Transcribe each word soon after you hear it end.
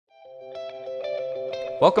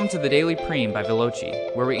Welcome to the Daily Preem by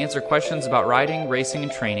Veloci, where we answer questions about riding, racing,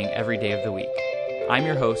 and training every day of the week. I'm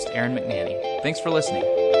your host, Aaron McNanny. Thanks for listening.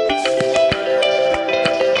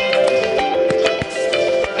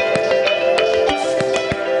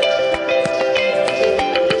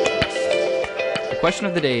 The question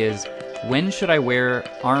of the day is, when should I wear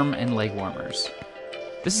arm and leg warmers?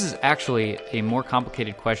 This is actually a more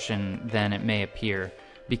complicated question than it may appear,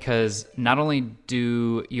 because not only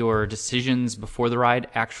do your decisions before the ride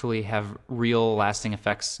actually have real lasting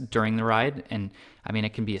effects during the ride, and I mean,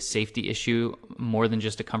 it can be a safety issue more than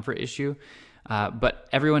just a comfort issue, but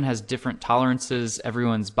everyone has different tolerances,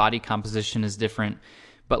 everyone's body composition is different,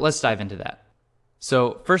 but let's dive into that.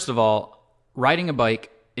 So first of all, riding a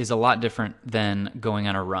bike is a lot different than going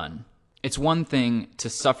on a run. It's one thing to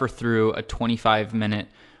suffer through a 25-minute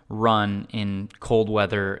run in cold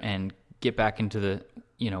weather and get back into the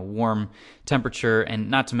warm temperature,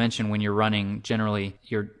 and not to mention when you're running, generally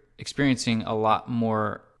you're experiencing a lot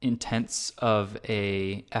more intense of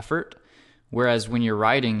a effort, whereas when you're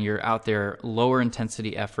riding, you're out there, lower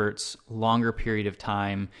intensity efforts, longer period of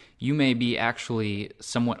time. You may be actually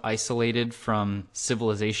somewhat isolated from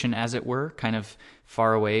civilization, as it were, kind of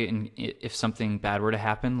far away, and if something bad were to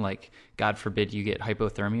happen, like God forbid you get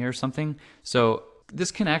hypothermia or something. So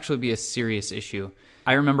this can actually be a serious issue.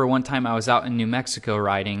 I remember one time I was out in New Mexico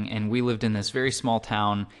riding, and we lived in this very small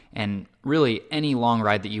town, and really any long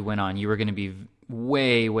ride that you went on, you were going to be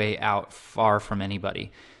way, way out, far from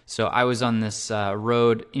anybody. So I was on this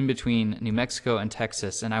road in between New Mexico and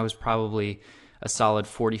Texas, and I was probably a solid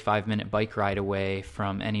 45-minute bike ride away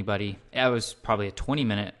from anybody. I was probably a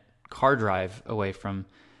 20-minute car drive away from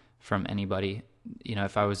anybody,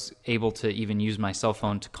 if I was able to even use my cell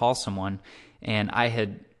phone to call someone. And I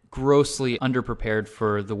had grossly underprepared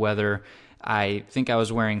for the weather. I think I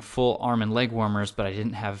was wearing full arm and leg warmers, but I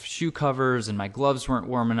didn't have shoe covers and my gloves weren't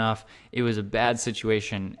warm enough. It was a bad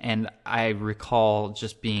situation, and I recall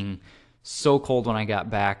just being so cold when I got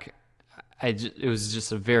back. It was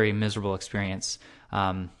just a very miserable experience.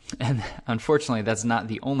 And unfortunately, that's not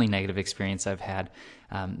the only negative experience I've had.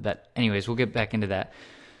 But anyways, we'll get back into that.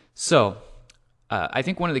 So I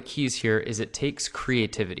think one of the keys here is it takes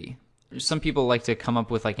creativity. Some people like to come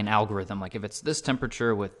up with like an algorithm, like if it's this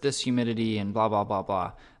temperature with this humidity and blah, blah, blah,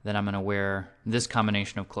 blah, then I'm going to wear this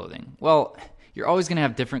combination of clothing. Well, you're always going to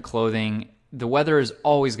have different clothing. The weather is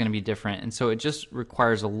always going to be different. And so it just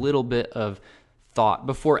requires a little bit of thought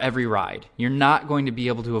before every ride. You're not going to be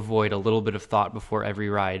able to avoid a little bit of thought before every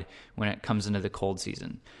ride when it comes into the cold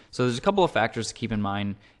season. So there's a couple of factors to keep in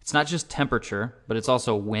mind. It's not just temperature, but it's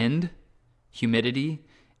also wind, humidity,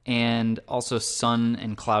 and also sun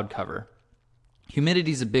and cloud cover.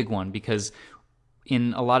 Humidity is a big one because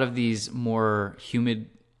in a lot of these more humid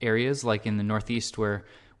areas, like in the Northeast where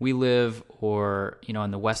we live, or on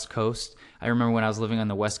the West Coast, I remember when I was living on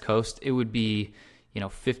the West Coast, it would be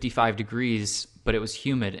 55 degrees, but it was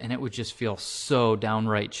humid, and it would just feel so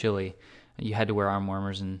downright chilly. You had to wear arm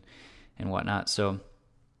warmers and whatnot. So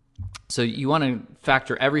you want to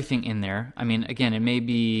factor everything in there. I mean, again, it may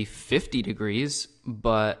be 50 degrees,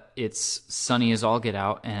 but it's sunny as all get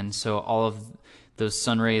out, and so all of those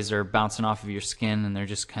sun rays are bouncing off of your skin, and they're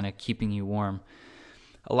just kind of keeping you warm.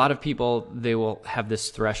 A lot of people, they will have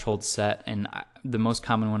this threshold set, and the most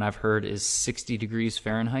common one I've heard is 60 degrees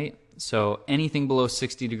Fahrenheit. So anything below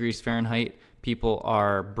 60 degrees Fahrenheit, people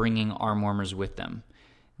are bringing arm warmers with them.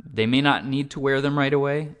 They may not need to wear them right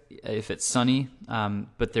away if it's sunny,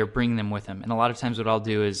 but they're bringing them with them. And a lot of times what I'll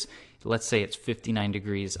do is, let's say it's 59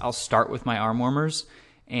 degrees, I'll start with my arm warmers,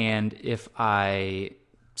 and if I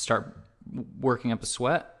start working up a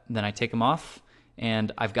sweat, then I take them off,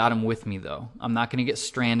 and I've got them with me though. I'm not going to get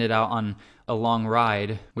stranded out on a long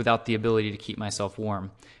ride without the ability to keep myself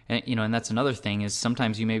warm. And and that's another thing, is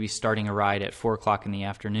sometimes you may be starting a ride at 4 o'clock in the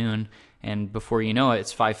afternoon, and before you know it,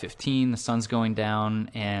 it's 5:15, the sun's going down,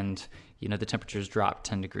 and the temperature's dropped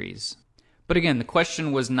 10 degrees. But again, the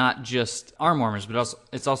question was not just arm warmers, but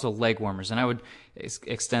it's also leg warmers. And I would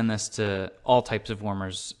extend this to all types of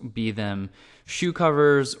warmers, be them shoe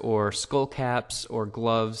covers or skull caps or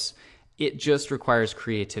gloves. It just requires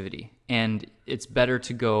creativity. And it's better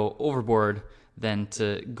to go overboard than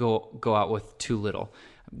to go out with too little.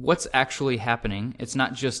 What's actually happening, it's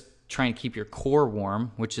not just trying to keep your core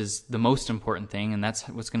warm, which is the most important thing, and that's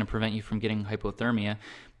what's going to prevent you from getting hypothermia,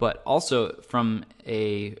 but also from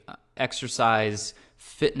a exercise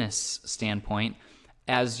fitness standpoint,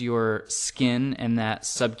 as your skin and that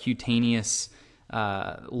subcutaneous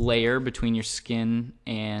layer between your skin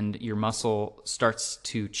and your muscle starts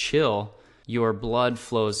to chill, your blood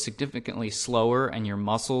flows significantly slower and your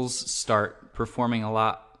muscles start performing a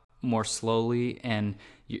lot more slowly, and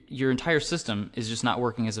your entire system is just not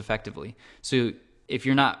working as effectively. So if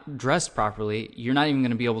you're not dressed properly, you're not even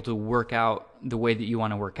going to be able to work out the way that you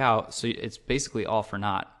want to work out. So it's basically all for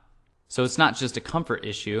naught. So it's not just a comfort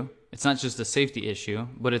issue. It's not just a safety issue,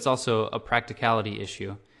 but it's also a practicality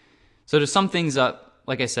issue. So to sum things up,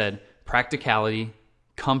 like I said, practicality,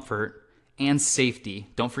 comfort, and safety.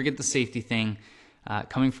 Don't forget the safety thing.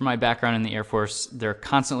 Coming from my background in the Air Force, they're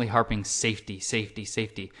constantly harping safety, safety,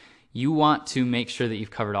 safety. You want to make sure that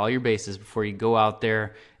you've covered all your bases before you go out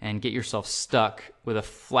there and get yourself stuck with a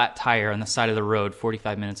flat tire on the side of the road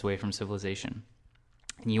 45 minutes away from civilization.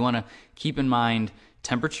 And you want to keep in mind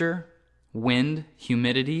temperature, wind,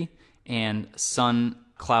 humidity, and sun,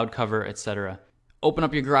 cloud cover, etc. Open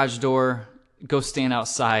up your garage door, go stand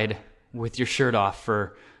outside with your shirt off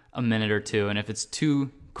for a minute or two. And if it's too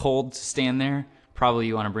cold to stand there, probably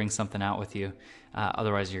you want to bring something out with you.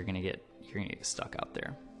 Otherwise, you're gonna get stuck out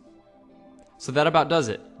there. So that about does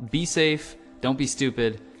it. Be safe. Don't be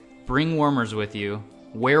stupid. Bring warmers with you.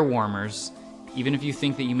 Wear warmers. Even if you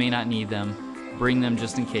think that you may not need them, bring them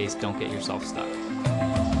just in case. Don't get yourself stuck.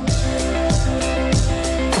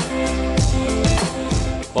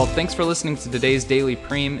 Well, thanks for listening to today's Daily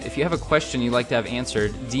Preem. If you have a question you'd like to have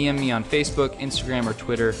answered, DM me on Facebook, Instagram, or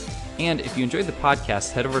Twitter. And if you enjoyed the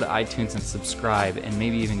podcast, head over to iTunes and subscribe, and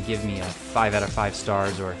maybe even give me a 5 out of 5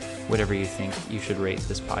 stars or whatever you think you should rate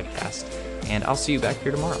this podcast. And I'll see you back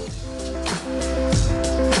here tomorrow.